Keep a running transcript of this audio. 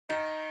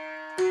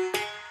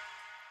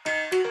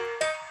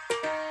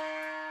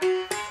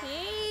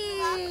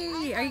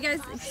Are you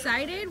guys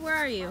excited? Where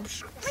are you?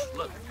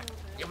 Look,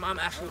 your mom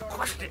asked me a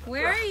question.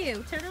 Where are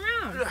you? Turn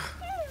around. I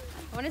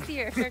want to see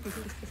your circle.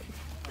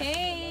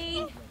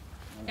 Hey.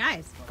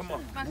 Guys. Come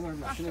on.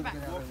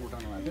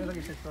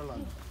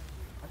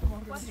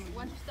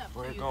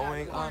 We're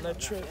going on a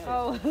trip.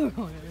 Oh. Where's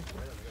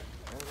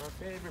our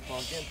favorite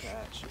pumpkin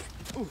patch?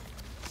 Ooh.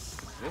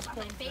 This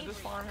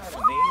farm has a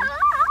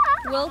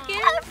name. Wilkens?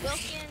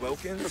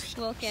 Wilkens?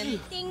 Wilkens.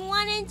 Thing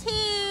 1 and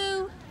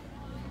 2.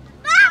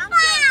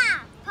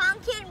 Papa!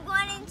 Pumpkin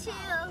 1 and 2.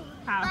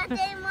 How? But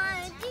they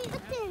want to do the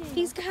thing.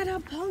 He's got a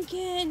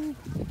pumpkin.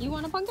 You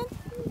want a pumpkin?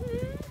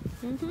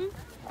 Mm-hmm.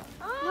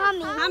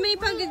 Mommy. How many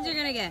pumpkins you're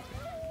gonna get?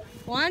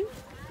 1? 1.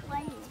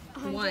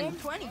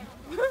 20.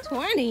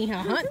 20,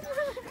 huh?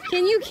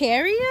 Can you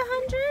carry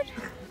 100?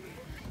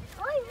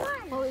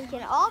 Well, we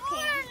can all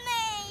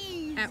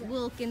carry. At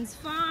Wilkens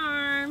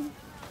Farm.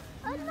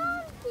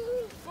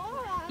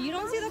 You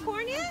don't see the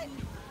corn yet?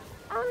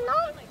 I'm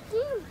not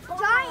doing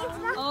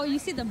barn. Oh, you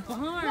see the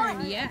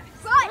barn, yes.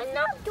 I'm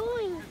not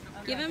doing.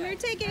 Give him your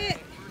ticket.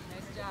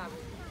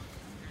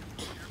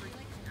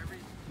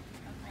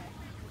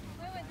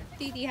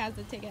 Didi has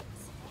the tickets.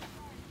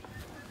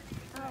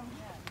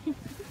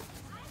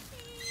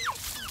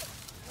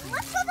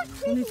 Let's go the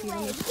creepy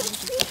way.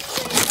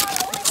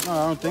 No, I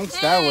don't think it's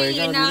that way.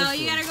 You know,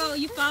 you gotta go,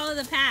 you follow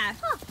the path.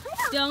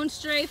 Don't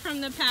stray from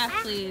the path,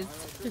 please.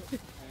 But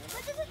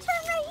there's a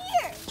turn right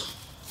here.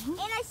 And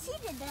I see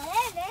the dead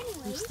end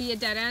anyway. You see a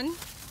dead end?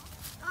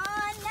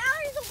 Now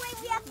there's a way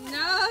we have to...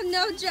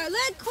 No, Joe.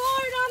 Let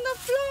corn on the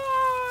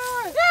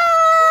floor. No!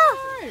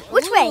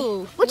 Which way?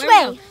 Which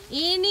way?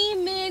 Eeny,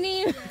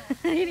 meeny,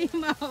 miny,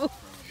 mo.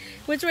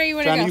 Which way you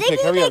want to Johnny, go? you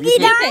pick. Hurry up. You You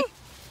pick. pick.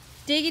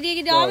 Diggy,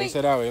 diggy, Oh, doggy. you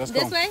said that way. Let's go.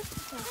 This way?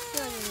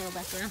 Go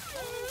back around.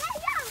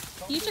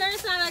 You sure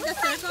it's not like a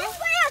circle? This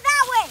way or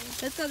that way?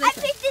 Let's go I this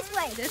way. picked this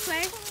way. This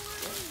way?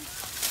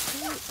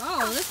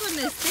 Oh, this one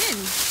is thin.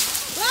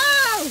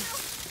 Whoa!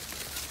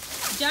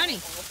 Johnny,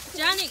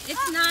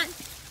 it's not.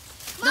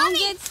 Don't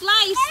get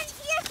sliced. And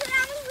here, so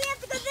that means we have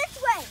to go this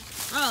way.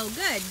 Oh,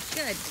 good.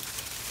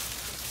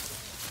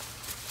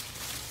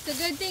 The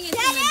good thing is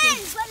Dead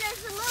end, but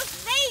there's a little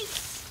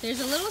space.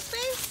 there's a little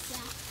space. Yeah.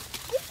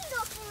 You can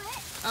go for it.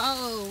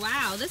 Oh,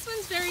 wow. This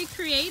one's very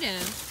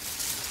creative.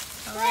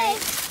 All Wait. right.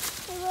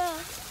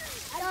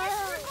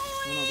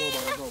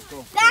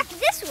 Go. Back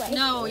this way.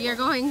 No, you're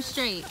going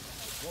straight.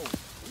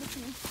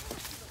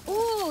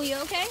 Ooh, you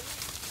okay?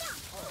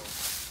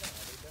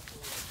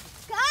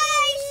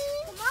 Guys,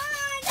 come on.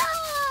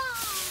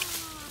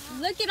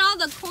 Look at all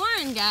the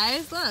corn,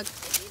 guys. Look.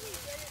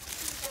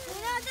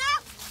 You know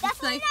that?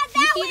 That's Like, not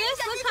you that see way. this?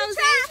 because Look, it's a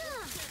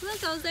Jose. Look,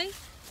 Jose.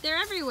 They're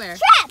everywhere.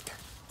 trap.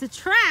 The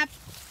trap?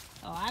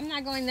 Oh, I'm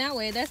not going that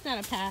way. That's not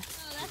a path.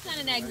 Oh, that's not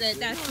an exit.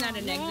 That's not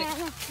an exit.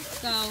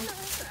 So.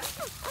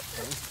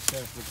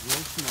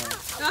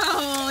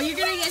 Oh, you're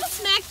going to get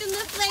smacked in the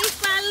face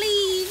if I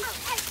leave.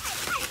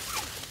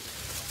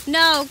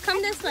 No,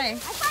 come this way. I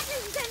thought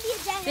this was going to be a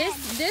dead end.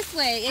 This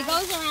way. It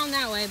goes around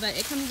that way, but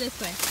it comes this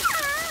way.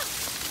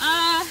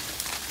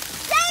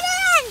 Dead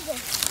end.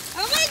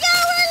 Oh my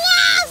God, we're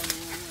lost!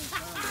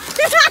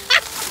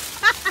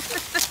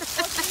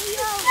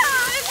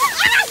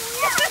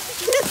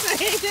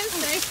 This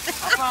way. I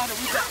found it.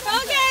 We got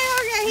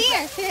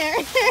Okay, here.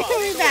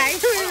 We're back.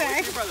 Wait for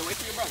your brother. Wait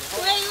for your brother.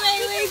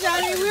 Wait,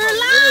 Johnny. We're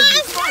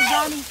lost. Come on,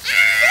 Johnny.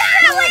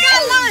 We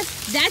got lost.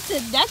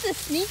 That's a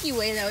sneaky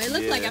way though. It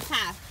looks like a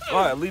path.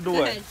 All right, lead the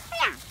Go way. ahead.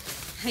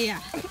 Yeah.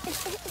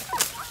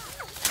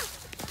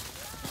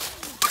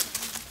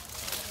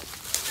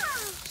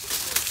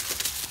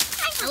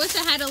 I wish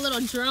I had a little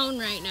drone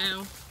right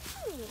now.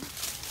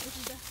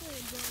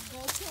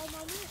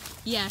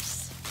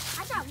 Yes.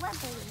 I got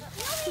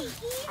weapons.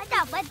 I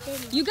got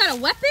weapons. You got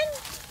a weapon?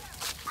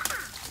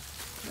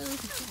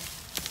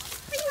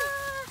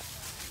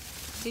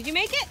 Did you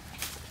make it?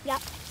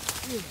 Yep.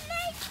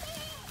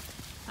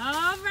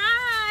 All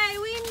right,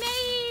 we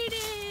made it.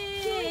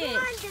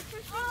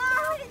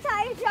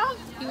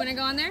 You want to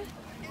go on there? And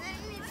then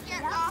you need to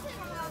get off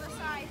from the other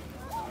side.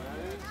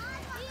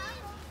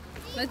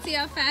 Let's see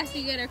how fast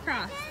you get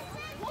across.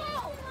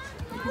 Whoa,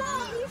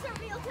 these are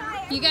real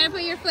tires. You got to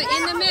put your foot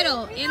in the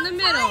middle,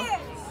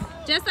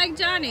 just like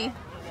Johnny.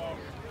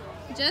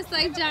 Just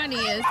like Johnny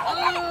is.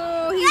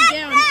 Oh, he's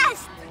down.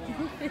 Fast.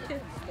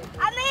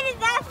 I made it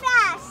that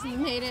fast. You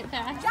made it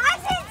fast.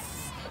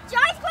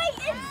 John's going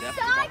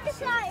inside the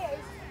tires.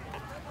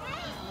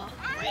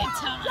 Great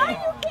time. John, you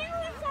can't go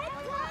inside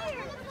the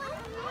tires.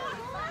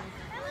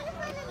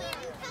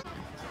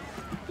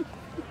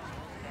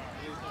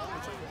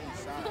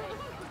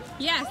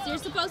 Yes, you're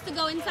supposed to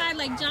go inside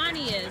like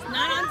Johnny is,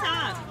 not on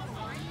top.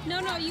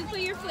 No, you put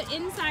your foot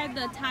inside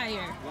the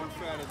tire. One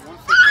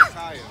foot per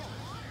tire.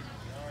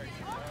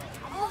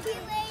 We'll be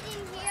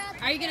waiting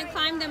here. Are you going to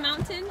climb the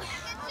mountain?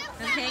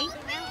 Okay.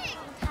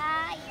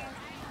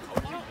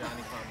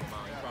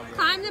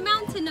 Climb the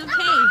mountain of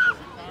hay.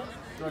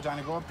 Go,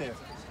 Johnny. Go up there.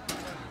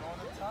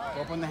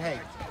 Go up on the hay.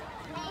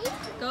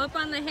 Go up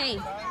on the hay.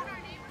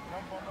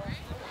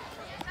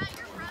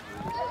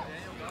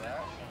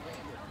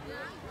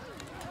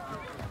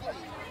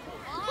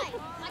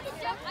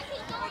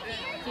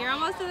 You're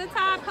almost to the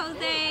top,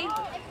 Jose.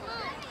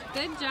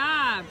 Good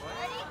job.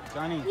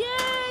 Johnny.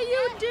 Yeah,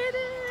 you did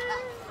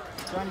it.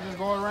 Johnny, just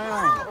go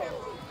around.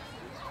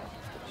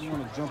 You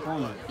want to jump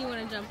on it. You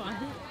want to jump on it?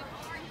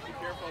 Be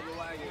careful of the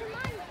wagon.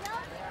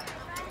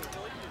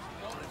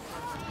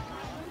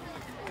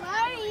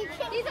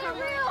 These are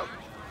real.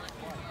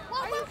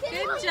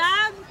 Good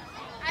job.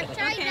 I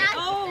tried Okay. that.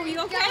 Oh, you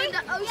okay?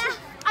 Yeah,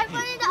 I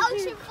went in the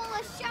ocean full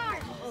of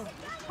sharks.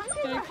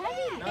 Pumpkins are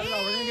heavy. No,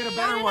 we're going to get a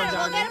better one, Johnny.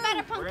 We'll get a better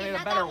We're pumpkin. going to get a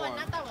Not better that one. one.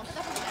 Not that one.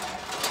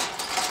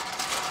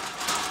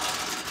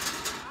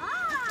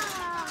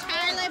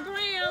 Charlie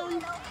Brown.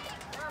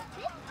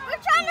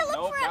 We're trying to look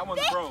Nope, for that a one's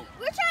big. broke.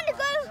 We're trying to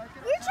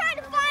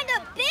find a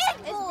big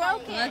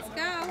boy. Let's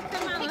go.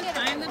 Come on, let's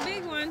find the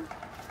big one.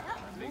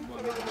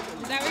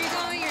 Is that where you're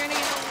going? You're gonna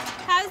get.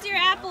 How's your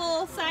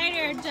apple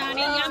cider,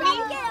 Johnny?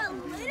 Yummy.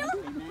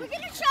 We're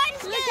gonna try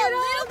to get a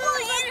little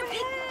boy and a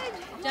big.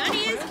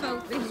 Johnny is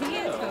focused. He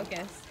is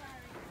focused.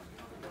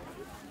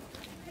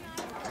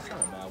 That's not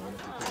a bad one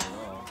if you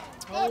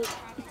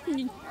put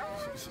it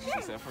off.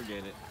 She said,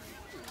 forget it.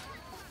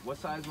 What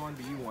size one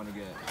do you want to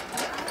get?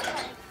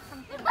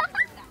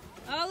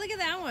 Oh, look at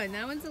that one.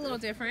 That one's a little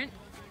different.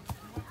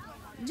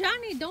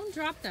 Johnny, don't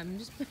drop them.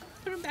 Just put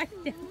them back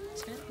down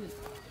gently.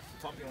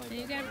 Something like And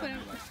you that. gotta put them.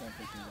 Like $10, $15,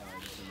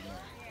 just so you know.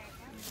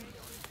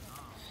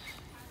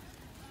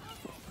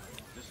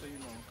 Just so you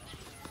know.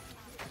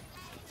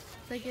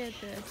 Look at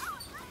this.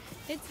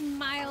 It's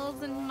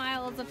miles and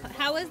miles of.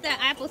 How was that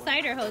apple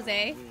cider,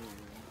 Jose?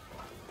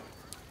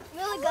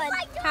 Really good.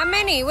 How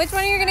many? Which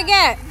one are you gonna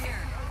get?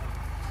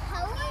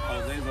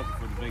 Jose's looking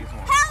for the biggest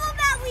one. How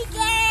about we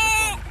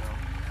get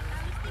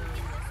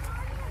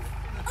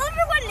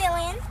over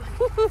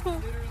 1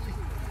 million?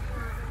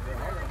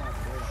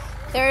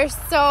 There's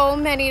so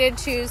many to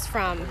choose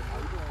from.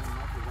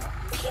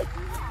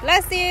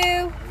 Bless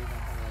you.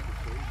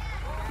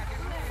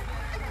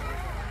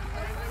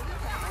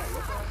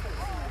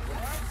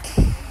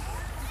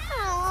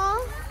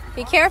 Aww.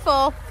 Be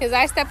careful, because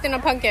I stepped in a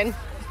pumpkin.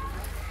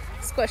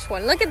 Squish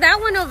one. Look at that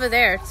one over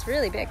there. It's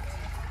really big.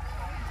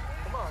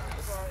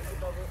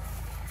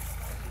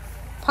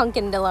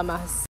 Pumpkin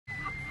dilemmas.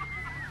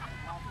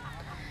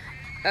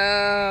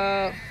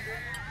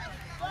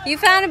 You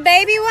found a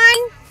baby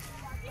one?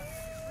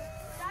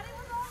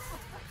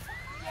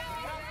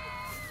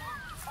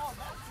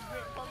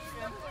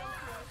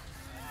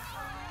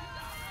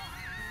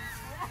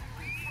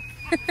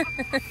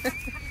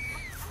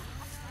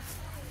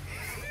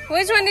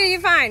 Which one did you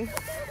find?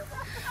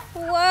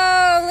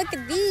 Whoa, look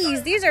at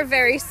these. These are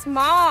very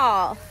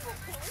small.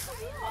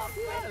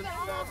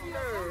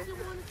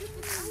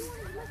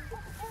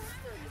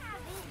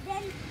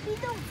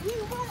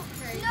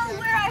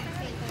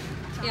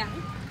 Yeah,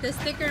 the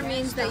sticker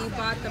means that you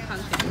bought the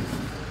pumpkin.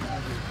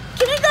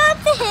 Can we go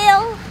up the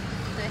hill?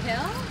 The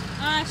hill?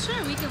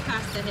 Sure, we can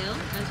pass the hill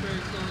as we're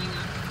going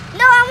up.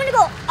 No, I want to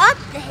go up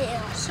the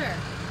hill. Sure.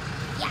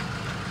 Yeah.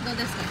 Go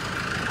this way.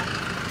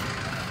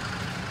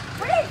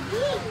 What are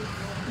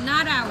these?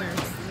 Not ours.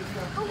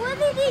 But what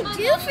did they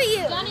do for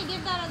you? Johnny,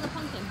 give that as a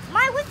pumpkin.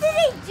 What did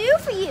they do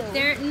for you?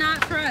 They're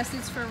not for us,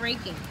 it's for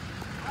raking.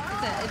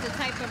 It's a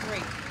type of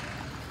rake.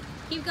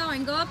 Keep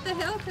going, go up the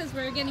hill because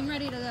we're getting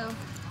ready to go.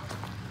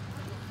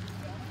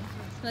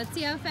 Let's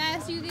see how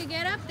fast you can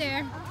get up there.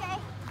 Okay.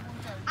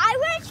 I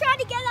want to try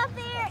to get up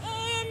there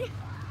in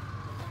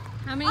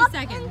How many up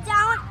seconds? and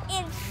down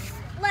in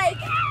like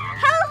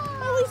how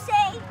about we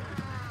say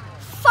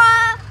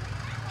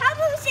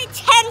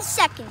 10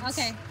 seconds.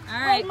 Okay, all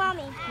Wait, right.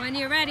 mommy. When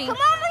you're ready. Come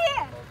over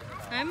here.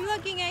 I'm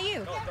looking at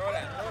you. Throw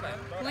that.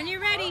 When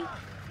you're ready.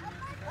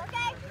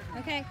 Okay.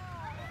 Okay.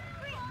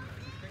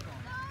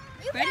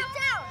 You Ready? count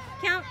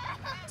down. Count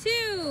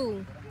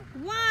 2,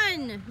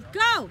 1,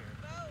 go.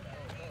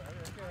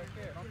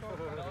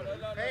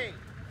 Hey,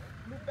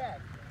 move back.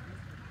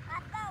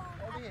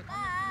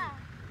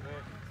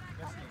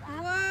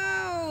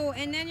 Whoa,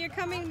 and then you're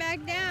coming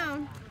back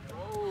down.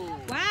 Wow,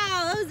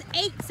 that was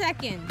 8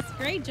 seconds.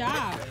 Great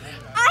job.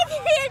 I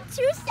did it in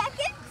 2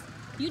 seconds.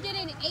 You did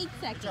it in 8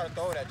 seconds. Try to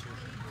throw it at you.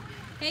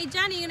 Hey,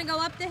 Johnny, you gonna go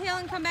up the hill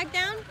and come back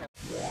down?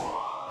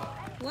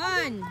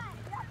 1,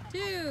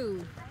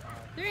 2,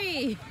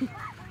 3,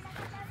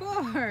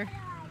 4,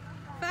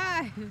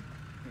 5.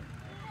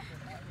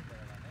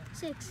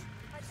 6,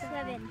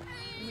 7,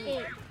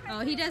 8. Oh,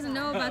 he doesn't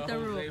know about the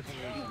rule.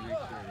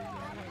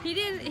 He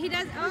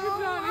does.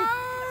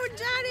 Oh,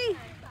 Johnny.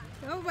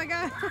 Oh my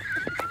God.